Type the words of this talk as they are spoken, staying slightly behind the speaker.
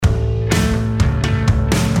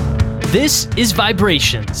This is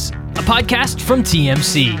Vibrations, a podcast from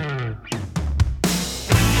TMC.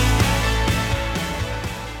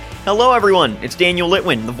 Hello everyone, it's Daniel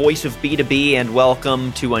Litwin, the voice of B2B, and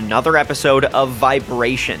welcome to another episode of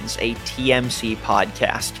Vibrations, a TMC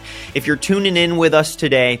podcast. If you're tuning in with us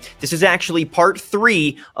today, this is actually part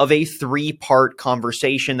 3 of a 3-part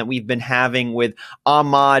conversation that we've been having with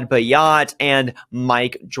Ahmad Bayat and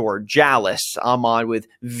Mike Georgalis. Ahmad with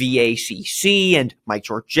VACC and Mike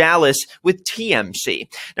Georgalis with TMC.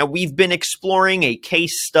 Now, we've been exploring a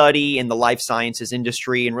case study in the life sciences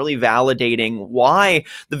industry and really validating why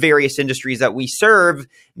the various industries that we serve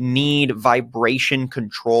need vibration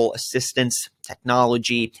control assistance,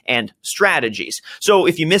 technology, and strategies. So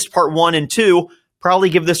if you missed part 1 and 2,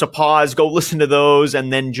 probably give this a pause, go listen to those,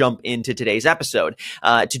 and then jump into today's episode.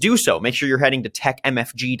 To do so, make sure you're heading to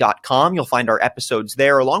techmfg.com. You'll find our episodes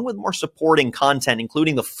there, along with more supporting content,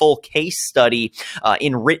 including the full case study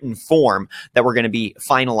in written form that we're going to be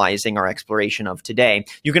finalizing our exploration of today.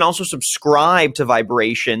 You can also subscribe to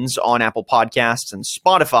Vibrations on Apple Podcasts and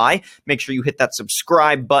Spotify. Make sure you hit that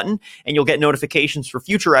subscribe button, and you'll get notifications for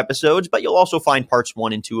future episodes, but you'll also find parts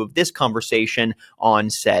 1 and 2 of this conversation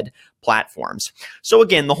on said platforms. So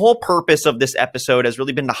again, the whole purpose of this episode has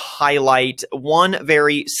really been to highlight one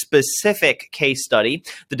very specific case study,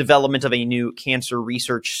 the development of a new cancer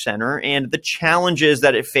research center, and the challenges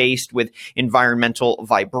that it faced with environmental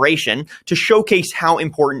vibration, to showcase how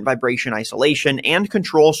important vibration isolation and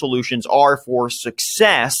control solutions are for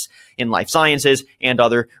success in life sciences and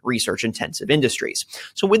other research-intensive industries.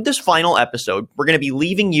 So with this final episode, we're going to be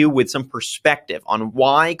leaving you with some perspective on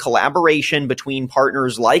why collaboration between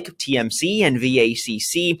partners like TMC and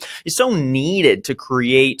VACC is so needed to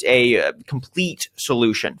create a complete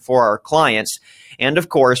solution for our clients. And of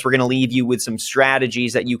course, we're going to leave you with some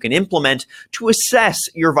strategies that you can implement to assess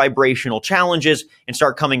your vibrational challenges and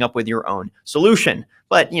start coming up with your own solution.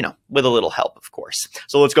 But, with a little help, of course.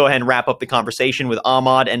 So let's go ahead and wrap up the conversation with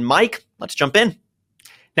Ahmad and Mike. Let's jump in.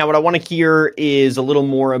 Now, what I want to hear is a little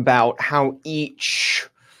more about how each,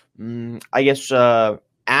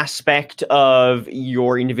 aspect of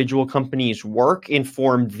your individual company's work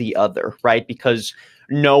informed the other, right? Because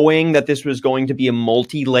knowing that this was going to be a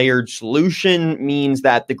multi-layered solution means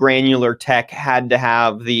that the granular tech had to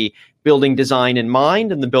have the building design in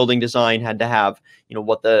mind, and the building design had to have,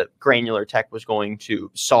 what the granular tech was going to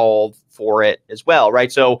solve for it as well, right?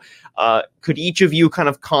 So could each of you kind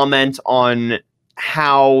of comment on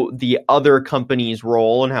how the other company's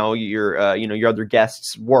role and how your other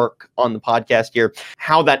guests work on the podcast here,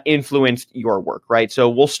 how that influenced your work, right? So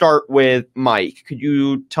we'll start with Mike. Could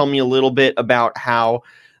you tell me a little bit about how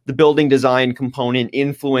the building design component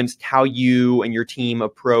influenced how you and your team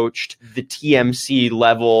approached the TMC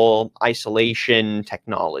level isolation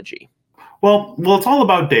technology? Well, it's all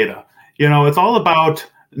about data. It's all about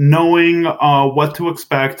knowing what to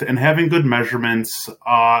expect and having good measurements.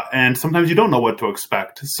 And sometimes you don't know what to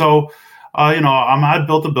expect. So, Ahmad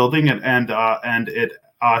built a building and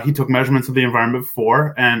he took measurements of the environment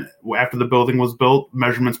before, and after the building was built,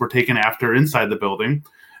 measurements were taken after inside the building.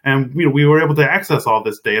 And we were able to access all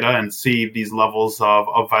this data and see these levels of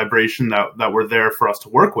vibration that were there for us to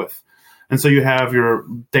work with. And so you have your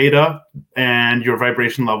data and your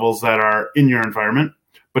vibration levels that are in your environment,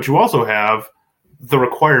 but you also have the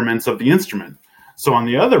requirements of the instrument. So on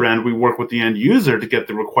the other end, we work with the end user to get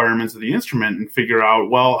the requirements of the instrument and figure out,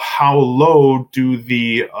 well, how low do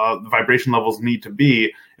the vibration levels need to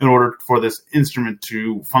be in order for this instrument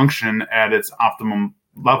to function at its optimum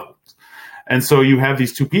level. And so you have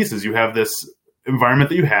these two pieces. You have this environment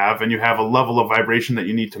that you have, and you have a level of vibration that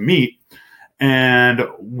you need to meet. And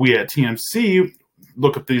we at TMC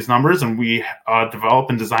look at these numbers, and we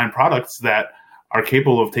develop and design products that are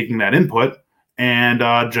capable of taking that input and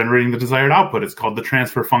generating the desired output. It's called the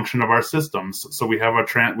transfer function of our systems. So we have a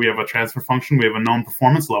transfer function. We have a known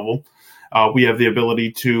performance level. We have the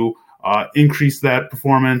ability to increase that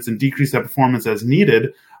performance and decrease that performance as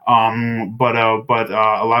needed. But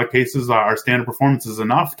a lot of cases, our standard performance is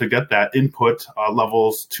enough to get that input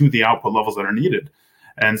levels to the output levels that are needed.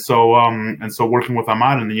 And so working with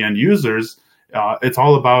Ahmad and the end users, it's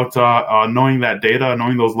all about knowing that data,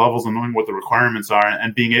 knowing those levels, and knowing what the requirements are,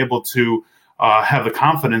 and being able to have the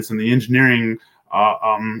confidence in the engineering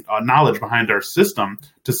knowledge behind our system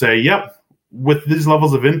to say, yep, with these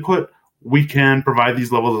levels of input, we can provide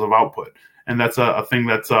these levels of output. And that's a thing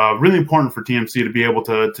that's really important for TMC to be able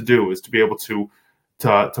to do, is to be able to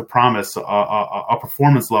promise a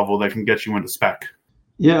performance level that can get you into spec.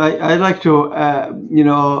 Yeah, I'd like to,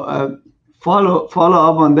 follow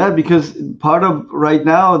up on that, because part of right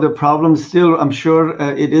now the problem still, I'm sure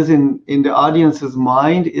it is in the audience's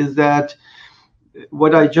mind, is that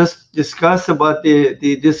what I just discussed about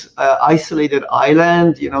this isolated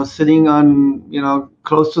island, sitting on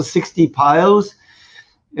close to 60 piles,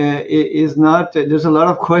 is not. There's a lot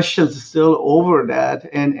of questions still over that,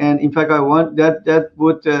 and in fact I want that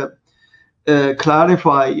would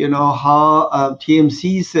clarify how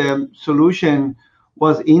TMC's solution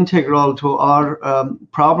was integral to our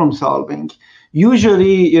problem solving.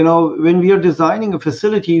 Usually, when we are designing a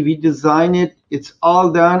facility, we design it, it's all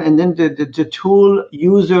done, and then the tool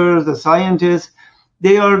users, the scientists,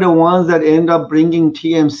 they are the ones that end up bringing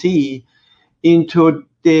TMC into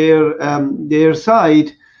their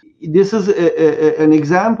site. This is an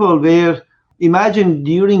example where, imagine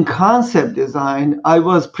during concept design, I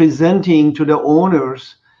was presenting to the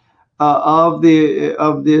owners of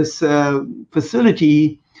this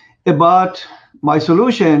facility about my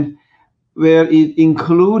solution, where it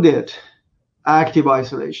included active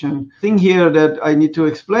isolation. Thing here that I need to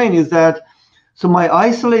explain is that, so my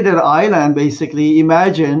isolated island, basically,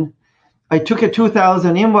 imagine I took a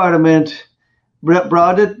 2000 environment,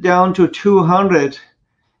 brought it down to 200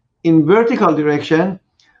 in vertical direction,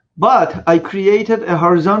 but I created a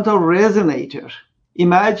horizontal resonator.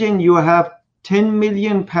 Imagine you have 10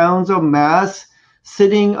 million pounds of mass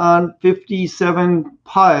sitting on 57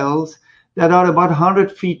 piles that are about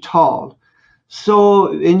 100 feet tall.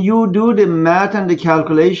 So when you do the math and the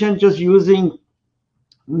calculation just using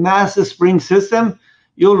mass spring system,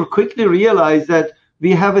 you'll quickly realize that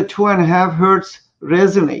we have a 2.5 hertz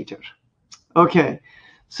resonator. Okay,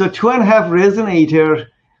 so 2.5 resonator,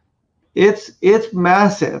 it's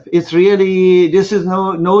massive. It's really, this is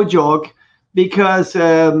no joke, because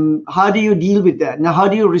how do you deal with that? Now, how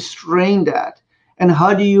do you restrain that? And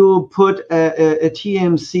how do you put a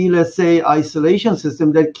TMC, let's say, isolation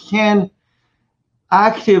system that can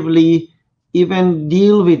actively even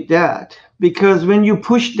deal with that? Because when you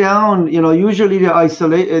push down, usually the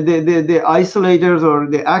isolators or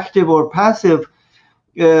the active or passive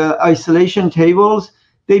isolation tables,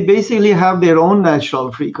 they basically have their own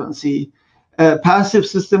natural frequency. Passive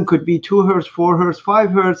system could be 2 hertz, 4 hertz,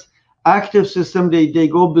 5 hertz. Active system, they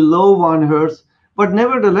go below 1 hertz. But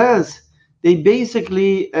nevertheless, they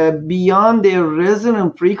basically, beyond their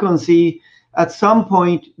resonant frequency, at some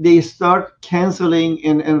point, they start canceling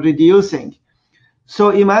and reducing. So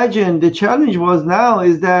imagine the challenge was now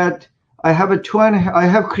is that I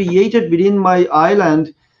have created within my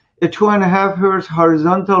island a 2.5 hertz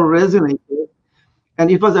horizontal resonator. And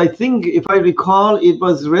it was, I think, if I recall, it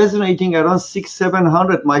was resonating around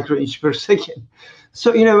 600-700 microinch per second.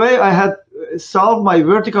 So in a way, I had solved my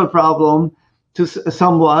vertical problem to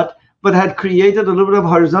somewhat, but had created a little bit of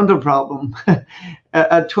horizontal problem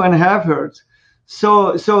at 2.5 hertz.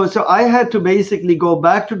 So I had to basically go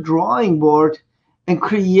back to drawing board and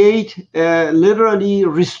create literally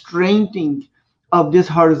restraining of this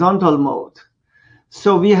horizontal mode.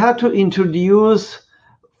 So we had to introduce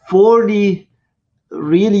 40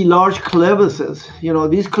 really large clevises.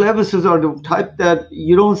 These clevises are the type that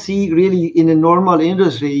you don't see really in a normal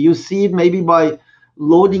industry. You see it maybe by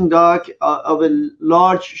loading dock of a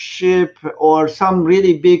large ship or some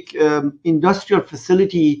really big industrial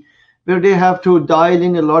facility where they have to dial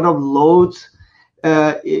in a lot of loads,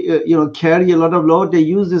 carry a lot of load. They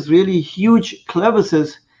use these really huge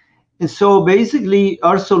clevises. And so basically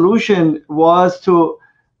our solution was to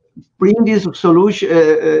bring these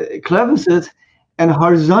clevises and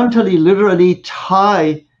horizontally, literally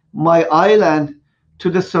tie my island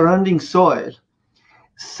to the surrounding soil,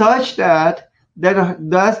 such that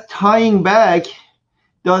tying back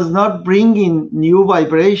does not bring in new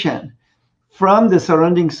vibration from the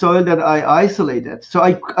surrounding soil that I isolated. So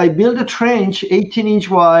I built a trench 18-inch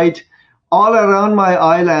wide all around my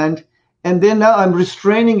island, and then now I'm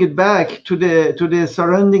restraining it back to the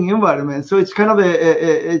surrounding environment. So it's kind of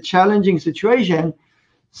a challenging situation.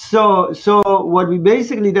 So what we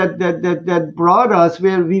basically that brought us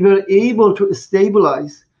where we were able to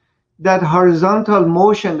stabilize that horizontal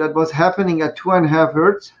motion that was happening at 2.5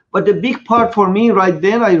 hertz. But the big part for me right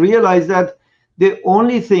then, I realized that the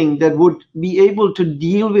only thing that would be able to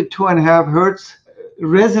deal with 2.5 hertz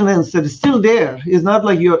resonance that is still there is not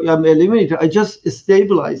like I'm eliminated. I just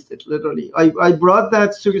stabilized it literally. I brought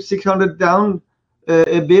that 600 down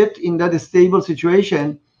a bit in that stable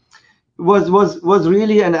situation. Was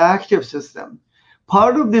really an active system.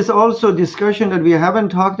 Part of this also discussion that we haven't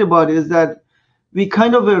talked about is that we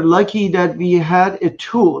kind of were lucky that we had a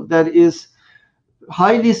tool that is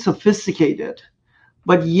highly sophisticated,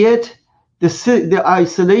 but yet the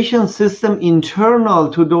isolation system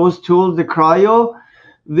internal to those tools, the cryo,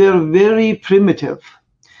 were very primitive.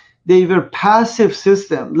 They were passive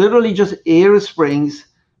system, literally just air springs,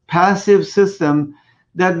 passive system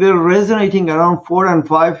that were resonating around 4 and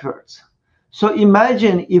 5 hertz. So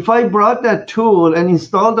imagine if I brought that tool and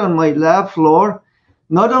installed on my lab floor,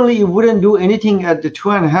 not only it wouldn't do anything at the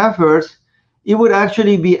 2.5 hertz, it would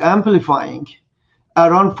actually be amplifying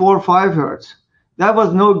around 4 or 5 hertz. That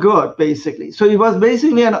was no good, basically. So it was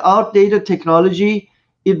basically an outdated technology.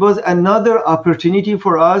 It was another opportunity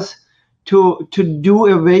for us to do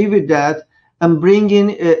away with that and bring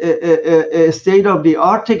in a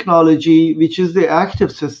state-of-the-art technology, which is the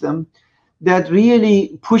active system, that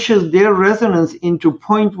really pushes their resonance into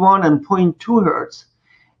 0.1 and 0.2 hertz.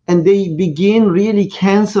 And they begin really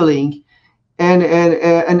canceling and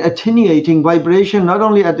attenuating vibration, not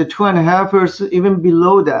only at the 2.5 hertz, even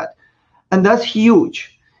below that. And that's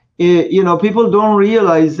huge. People don't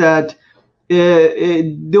realize that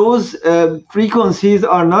those frequencies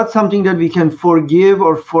are not something that we can forgive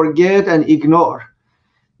or forget and ignore.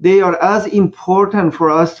 They are as important for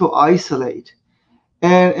us to isolate.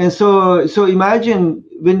 And so imagine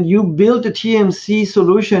when you build a TMC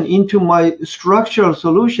solution into my structural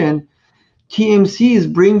solution, TMC is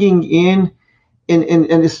bringing in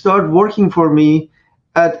and start working for me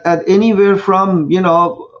at anywhere from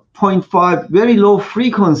 0.5, very low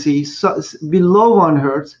frequencies, so below 1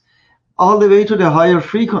 hertz, all the way to the higher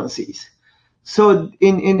frequencies. So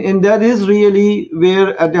in that is really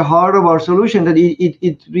where at the heart of our solution, that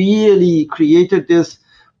it really created this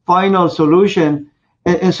final solution.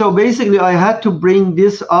 And so basically I had to bring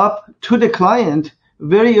this up to the client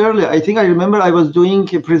very early. I remember I was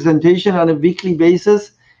doing a presentation on a weekly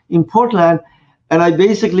basis in Portland, and I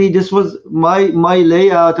basically, this was my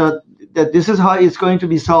layout that this is how it's going to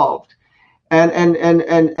be solved.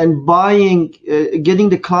 And buying, getting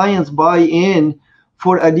the clients buy-in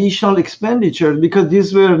for additional expenditures, because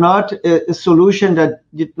these were not a solution that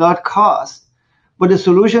did not cost, but a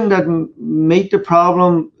solution that made the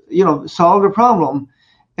problem, solve the problem.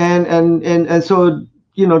 And so,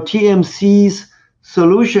 TMC's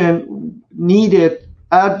solution needed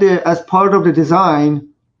as part of the design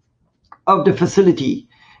of the facility.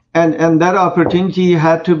 And that opportunity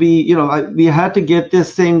had to be, we had to get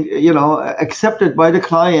this thing, accepted by the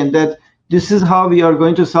client, that this is how we are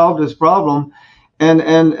going to solve this problem. And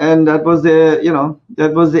that was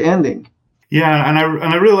the ending. Yeah, and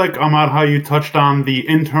I really like, Ahmad, how you touched on the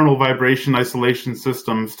internal vibration isolation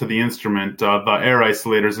systems to the instrument, the air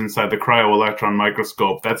isolators inside the cryo-electron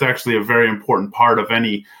microscope. That's actually a very important part of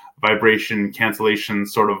any vibration cancellation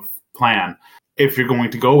sort of plan. If you're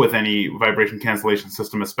going to go with any vibration cancellation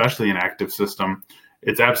system, especially an active system,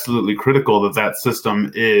 it's absolutely critical that that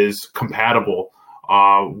system is compatible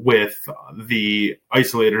with the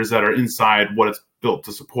isolators that are inside what it's built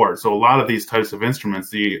to support. So a lot of these types of instruments,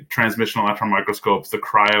 the transmission electron microscopes, the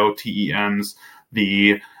Cryo TEMs,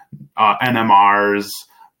 the NMRs,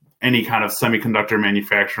 any kind of semiconductor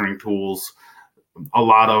manufacturing tools, a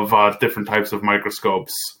lot of different types of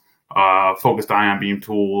microscopes, focused ion beam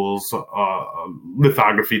tools,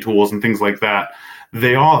 lithography tools, and things like that.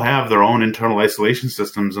 They all have their own internal isolation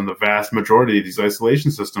systems, and the vast majority of these isolation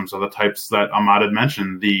systems are the types that Ahmad had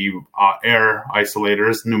mentioned, the air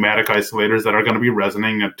isolators, pneumatic isolators that are going to be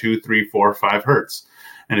resonating at 2, 3, 4, 5 hertz.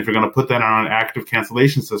 And if you're going to put that on an active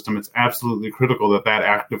cancellation system, it's absolutely critical that that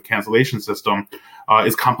active cancellation system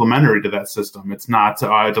is complementary to that system. It's not,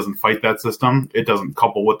 it doesn't fight that system. It doesn't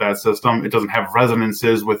couple with that system. It doesn't have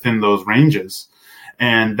resonances within those ranges.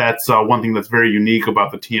 And that's one thing that's very unique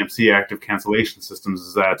about the TMC active cancellation systems,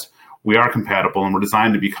 is that we are compatible and we're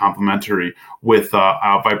designed to be complementary with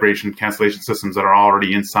our vibration cancellation systems that are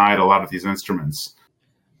already inside a lot of these instruments.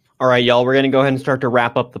 All right, y'all, we're going to go ahead and start to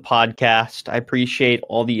wrap up the podcast. I appreciate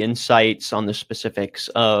all the insights on the specifics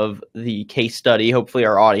of the case study. Hopefully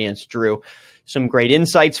our audience drew some great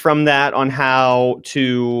insights from that on how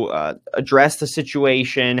to address the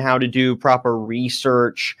situation, how to do proper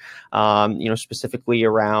research, specifically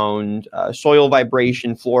around soil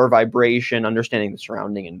vibration, floor vibration, understanding the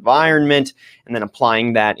surrounding environment, and then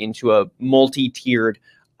applying that into a multi-tiered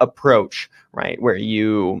approach, right, where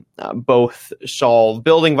you both solve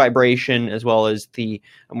building vibration as well as the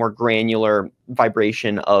more granular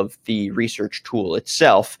vibration of the research tool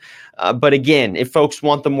itself. But again, if folks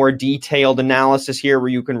want the more detailed analysis here, where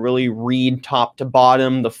you can really read top to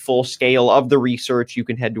bottom the full scale of the research, you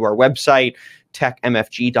can head to our website,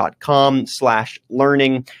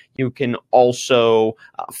 techmfg.com/learning. You can also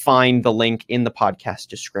find the link in the podcast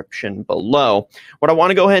description below. What I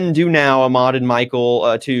want to go ahead and do now, Ahmad and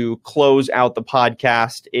Michael, to close out the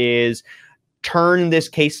podcast is turn this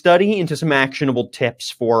case study into some actionable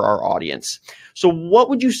tips for our audience. So what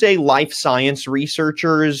would you say life science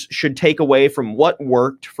researchers should take away from what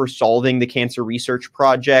worked for solving the cancer research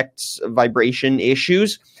project's vibration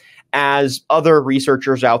issues as other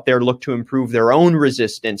researchers out there look to improve their own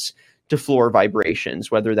resistance to floor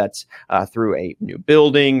vibrations, whether that's through a new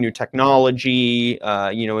building, new technology,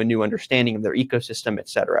 a new understanding of their ecosystem, et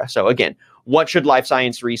cetera. So again, what should life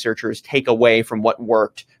science researchers take away from what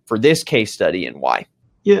worked for this case study and why?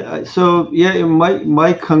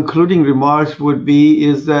 My concluding remarks would be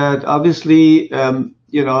is that obviously,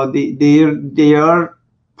 they are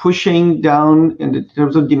pushing down in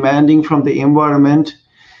terms of demanding from the environment.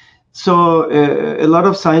 So a lot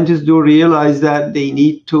of scientists do realize that they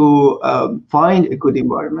need to find a good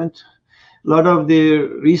environment. A lot of the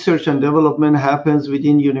research and development happens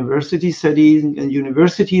within university settings, and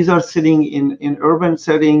universities are sitting in urban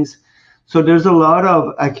settings. So there's a lot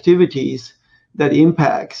of activities that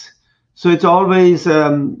impacts. So it's always,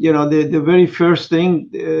 the very first thing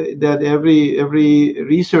that every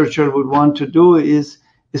researcher would want to do is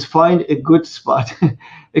find a good spot,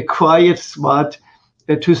 a quiet spot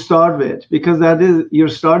to start with, because that is your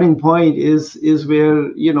starting point is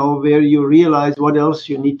where you realize what else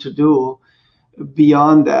you need to do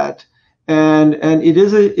beyond that. And it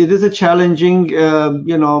is a challenging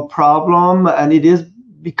problem, and it is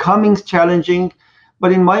becoming challenging.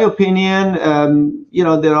 But in my opinion,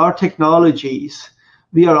 there are technologies.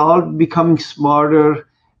 We are all becoming smarter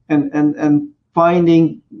and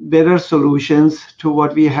finding better solutions to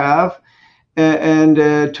what we have, and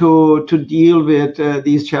to deal with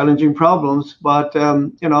these challenging problems. But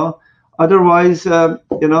otherwise,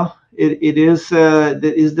 it is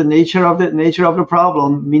the nature of the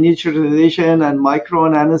problem. Miniaturization and micro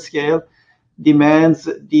and nanoscale demands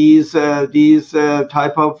these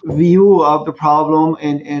type of view of the problem,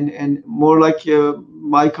 and more like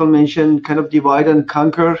Michael mentioned, kind of divide and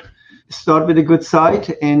conquer. Start with a good site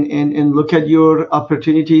and look at your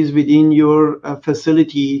opportunities within your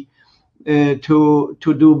facility to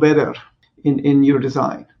do better in your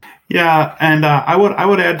design. Yeah, and I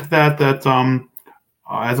would add to that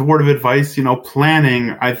as a word of advice,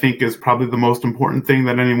 planning, I think, is probably the most important thing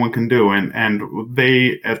that anyone can do. And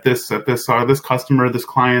they this customer, this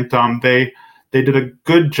client, they did a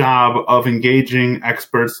good job of engaging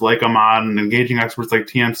experts like Ahmad and engaging experts like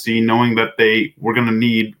TMC, knowing that they were going to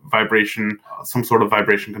need vibration, some sort of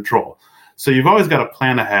vibration control. So you've always got to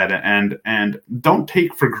plan ahead, and don't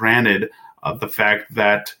take for granted the fact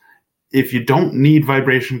that if you don't need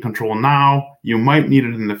vibration control now, you might need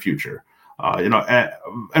it in the future.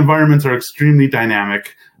 Environments are extremely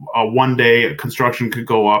dynamic. One day construction could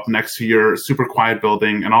go up next to your super quiet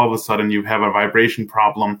building, and all of a sudden you have a vibration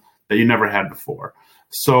problem that you never had before.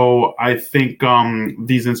 So I think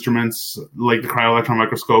these instruments, like the cryo-electron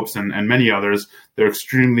microscopes and many others, they're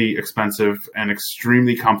extremely expensive and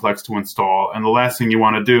extremely complex to install. And the last thing you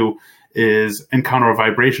want to do is encounter a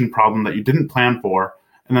vibration problem that you didn't plan for,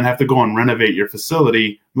 and then have to go and renovate your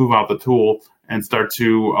facility, move out the tool, and start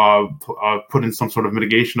to put in some sort of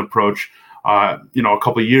mitigation approach, a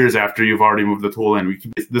couple of years after you've already moved the tool in.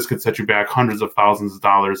 This could set you back hundreds of thousands of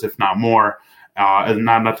dollars, if not more, and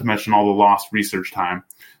not to mention all the lost research time.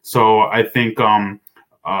 So I think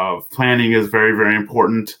planning is very, very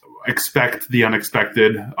important. Expect the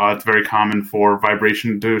unexpected. It's very common for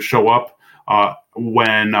vibration to show up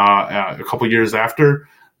when a couple of years after,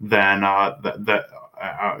 then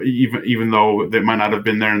even though they might not have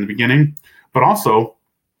been there in the beginning. But also,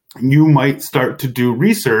 you might start to do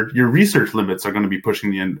research. Your research limits are going to be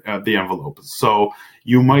pushing the envelope. So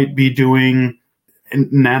you might be doing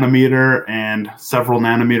nanometer and several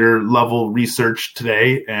nanometer level research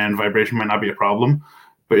today, and vibration might not be a problem.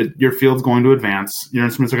 But your field's going to advance. Your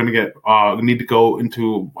instruments are going to need to go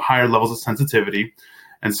into higher levels of sensitivity.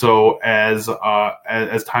 And so as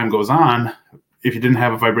time goes on, if you didn't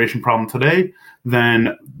have a vibration problem today,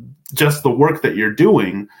 then just the work that you're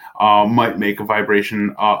doing might make a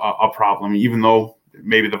vibration a problem, even though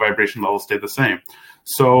maybe the vibration levels stay the same.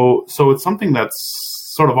 So it's something that's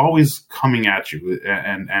sort of always coming at you,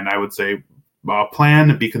 and I would say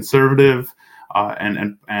plan, be conservative,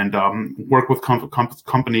 and work with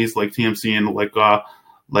companies like TMC and like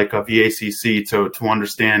VACC to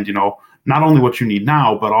understand, not only what you need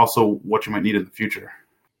now, but also what you might need in the future.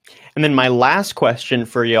 And then my last question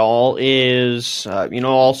for y'all is,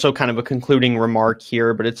 also kind of a concluding remark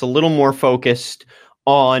here, but it's a little more focused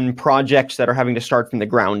on projects that are having to start from the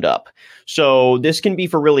ground up. So this can be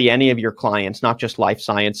for really any of your clients, not just life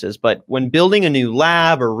sciences, but when building a new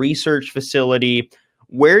lab or research facility,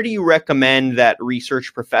 where do you recommend that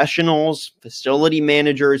research professionals, facility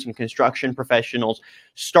managers, and construction professionals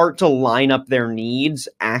start to line up their needs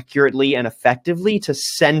accurately and effectively to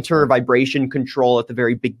center vibration control at the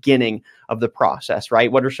very beginning of the process,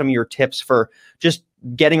 right? What are some of your tips for just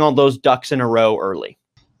getting all those ducks in a row early?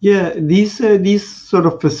 Yeah, these sort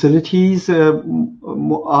of facilities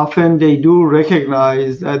often they do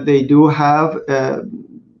recognize that they do have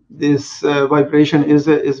this vibration is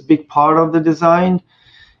a big part of the design.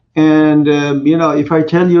 And if I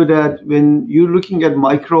tell you that when you're looking at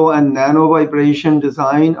micro and nano vibration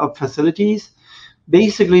design of facilities,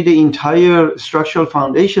 basically the entire structural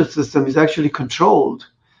foundation system is actually controlled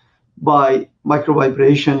by micro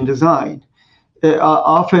vibration design.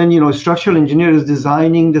 Often, structural engineer is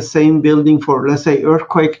designing the same building for, let's say,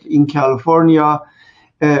 earthquake in California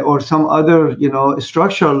or some other,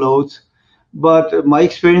 structural loads. But my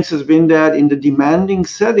experience has been that in the demanding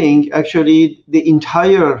setting, actually, the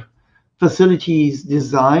entire facility's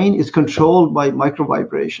design is controlled by micro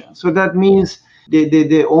vibration. So that means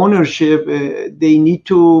the ownership, they need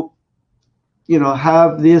to,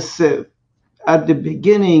 have this at the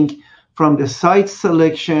beginning from the site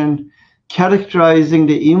selection, characterizing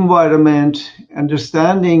the environment,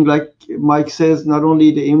 understanding, like Mike says, not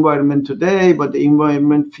only the environment today, but the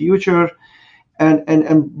environment future,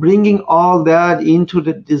 and bringing all that into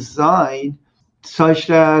the design such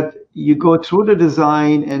that you go through the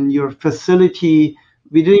design and your facility.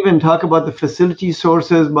 We didn't even talk about the facility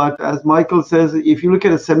sources, but as Michael says, if you look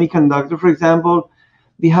at a semiconductor, for example,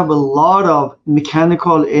 we have a lot of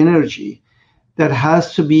mechanical energy that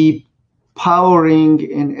has to be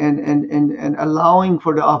powering and allowing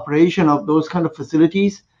for the operation of those kind of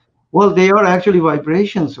facilities. Well, they are actually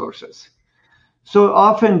vibration sources. So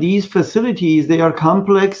often these facilities, they are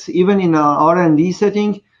complex. Even in an R&D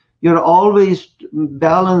setting, you're always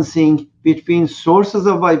balancing between sources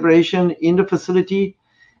of vibration in the facility,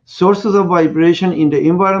 sources of vibration in the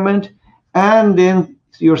environment, and then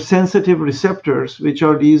your sensitive receptors, which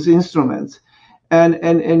are these instruments. And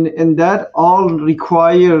that all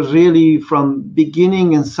requires really from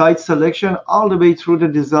beginning and site selection all the way through the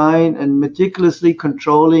design and meticulously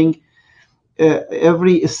controlling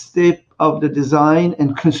every step of the design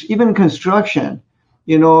and even construction.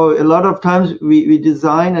 A lot of times we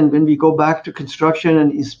design, and when we go back to construction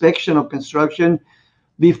and inspection of construction,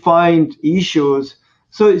 we find issues.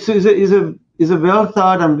 So it's a well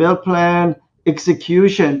thought and well planned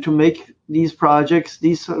execution to make these projects,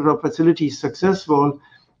 these sort of facilities successful.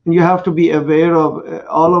 And you have to be aware of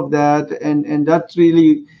all of that. And that's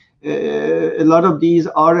really a lot of these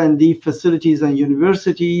R&D facilities and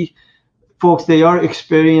university folks, they are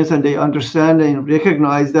experienced and they understand and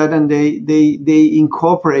recognize that, and they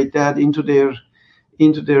incorporate that into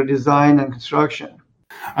their design and construction.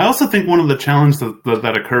 I also think one of the challenges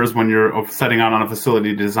that occurs when you're setting out on a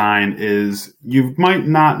facility design is you might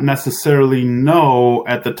not necessarily know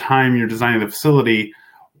at the time you're designing the facility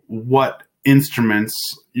what instruments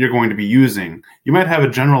you're going to be using. You might have a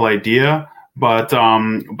general idea, but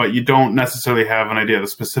you don't necessarily have an idea of the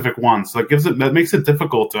specific ones. So that makes it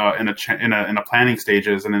difficult in a planning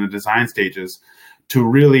stages and in the design stages to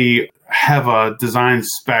really have a design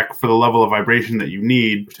spec for the level of vibration that you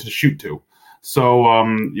need to shoot to. So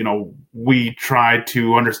we try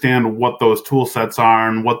to understand what those tool sets are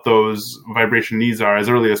and what those vibration needs are as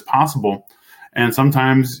early as possible. And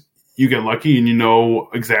sometimes you get lucky and you know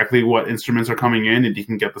exactly what instruments are coming in and you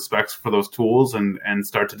can get the specs for those tools and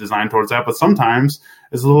start to design towards that. But sometimes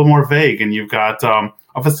it's a little more vague and you've got a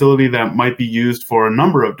facility that might be used for a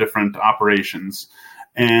number of different operations.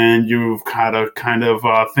 And you've got to kind of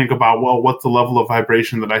think about, well, what's the level of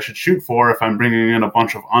vibration that I should shoot for if I'm bringing in a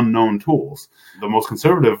bunch of unknown tools? The most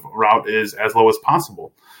conservative route is as low as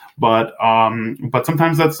possible. But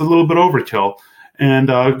sometimes that's a little bit overkill. And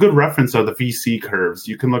a good reference are the VACC curves.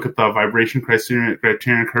 You can look at the vibration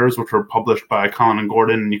criterion curves, which were published by Collin and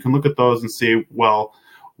Gordon, and you can look at those and see, well,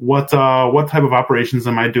 what type of operations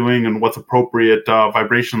am I doing and what's appropriate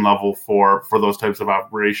vibration level for those types of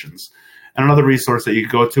operations. And another resource that you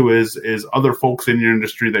can go to is other folks in your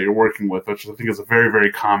industry that you're working with, which I think is a very,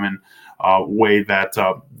 very common way that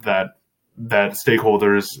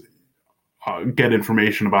stakeholders get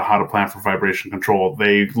information about how to plan for vibration control.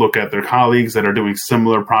 They look at their colleagues that are doing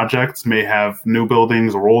similar projects, may have new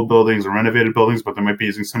buildings or old buildings or renovated buildings, but they might be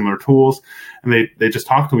using similar tools. And they just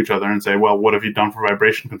talk to each other and say, well, what have you done for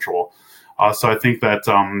vibration control? So I think that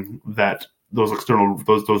that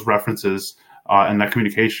those references and that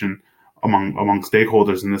communication among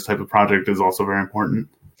stakeholders in this type of project is also very important.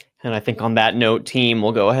 And I think on that note, team,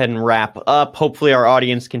 we'll go ahead and wrap up. Hopefully our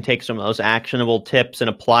audience can take some of those actionable tips and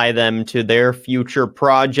apply them to their future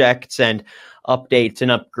projects and updates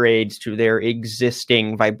and upgrades to their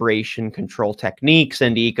existing vibration control techniques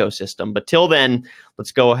and ecosystem. But till then,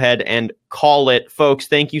 let's go ahead and call it. Folks,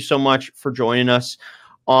 thank you so much for joining us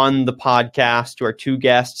on the podcast. To our two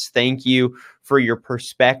guests, thank you for your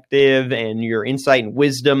perspective and your insight and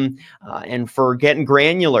wisdom, and for getting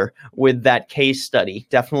granular with that case study.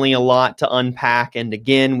 Definitely a lot to unpack. And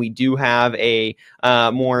again, we do have a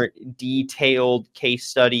more detailed case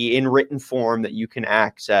study in written form that you can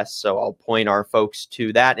access. So I'll point our folks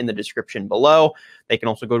to that in the description below. They can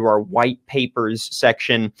also go to our white papers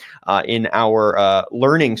section in our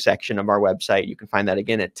learning section of our website. You can find that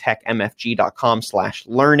again at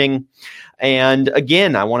techmfg.com/learning. And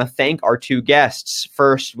again, I want to thank our two guests.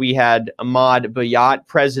 First, we had Ahmad Bayat,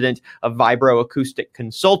 president of Vibro-Acoustic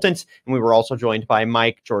Consultants, and we were also joined by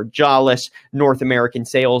Mike Georgalis, North American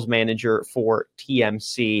sales manager for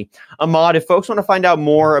TMC. Ahmad, if folks want to find out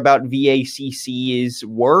more about VACC's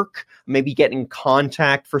work, maybe get in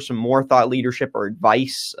contact for some more thought leadership or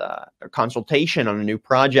advice or consultation on a new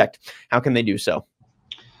project, how can they do so?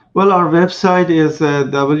 Well, our website is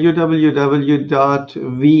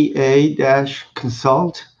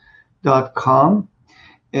www.va-consult.com.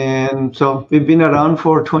 And so we've been around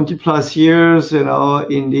for 20 plus years,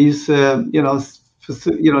 in this,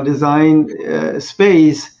 design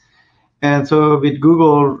space. And so with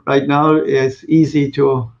Google right now, it's easy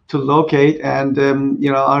to locate. And,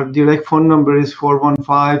 our direct phone number is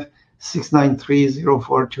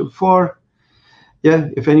 415-693-0424. Yeah,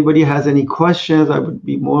 if anybody has any questions, I would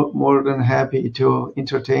be more than happy to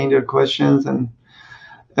entertain their questions. And,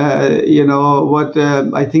 I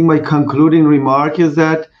think my concluding remark is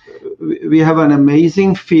that we have an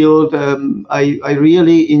amazing field. I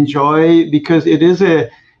really enjoy, because it is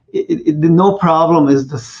no problem is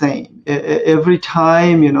the same. Every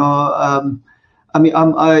time, even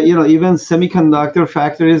semiconductor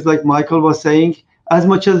factories, like Michael was saying, as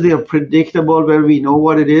much as they are predictable, where we know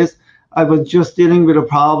what it is, I was just dealing with a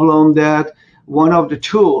problem that one of the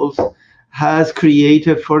tools has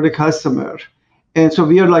created for the customer. And so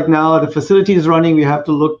we are like, now the facility is running, we have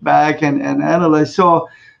to look back and analyze. So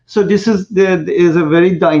this is a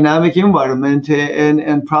very dynamic environment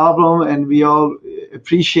and problem, and we all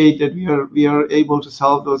appreciate that we are able to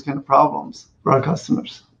solve those kind of problems for our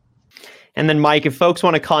customers. And then, Mike, if folks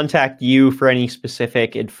want to contact you for any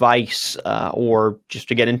specific advice or just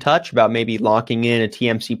to get in touch about maybe locking in a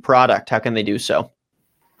TMC product, how can they do so?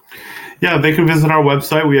 Yeah, they can visit our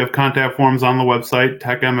website. We have contact forms on the website,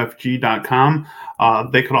 techmfg.com.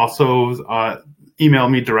 They could also email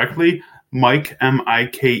me directly, Mike,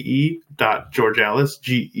 Mike.Georgalis,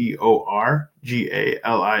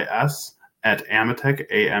 Georgalis, at Ametek,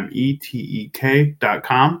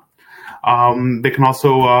 Ametek.com. They can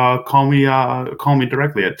also call me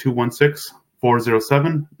directly at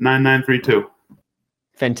 216-407-9932.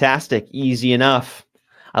 Fantastic. Easy enough.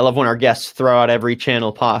 I love when our guests throw out every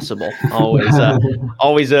channel possible.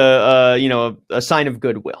 Always a sign of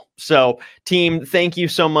goodwill. So, team, thank you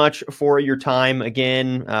so much for your time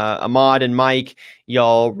again. Ahmad and Mike,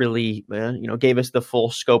 y'all really, gave us the full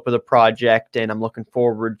scope of the project, and I'm looking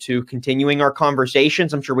forward to continuing our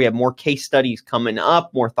conversations. I'm sure we have more case studies coming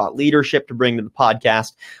up, more thought leadership to bring to the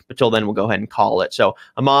podcast. But till then, we'll go ahead and call it. So,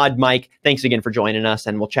 Ahmad, Mike, thanks again for joining us,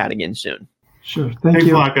 and we'll chat again soon. Sure. Thanks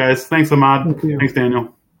a lot, guys. Thanks, Ahmad. Thank you. Thanks,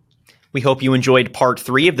 Daniel. We hope you enjoyed part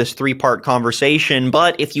 3 of this 3-part conversation,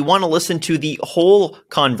 but if you want to listen to the whole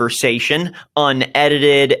conversation,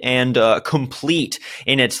 unedited and complete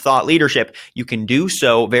in its thought leadership, you can do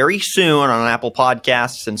so very soon on Apple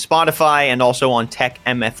Podcasts and Spotify, and also on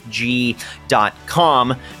techmfg.com.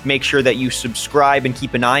 Make sure that you subscribe and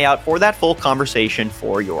keep an eye out for that full conversation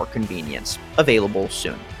for your convenience. Available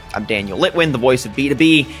soon. I'm Daniel Litwin, the voice of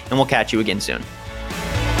B2B, and we'll catch you again soon.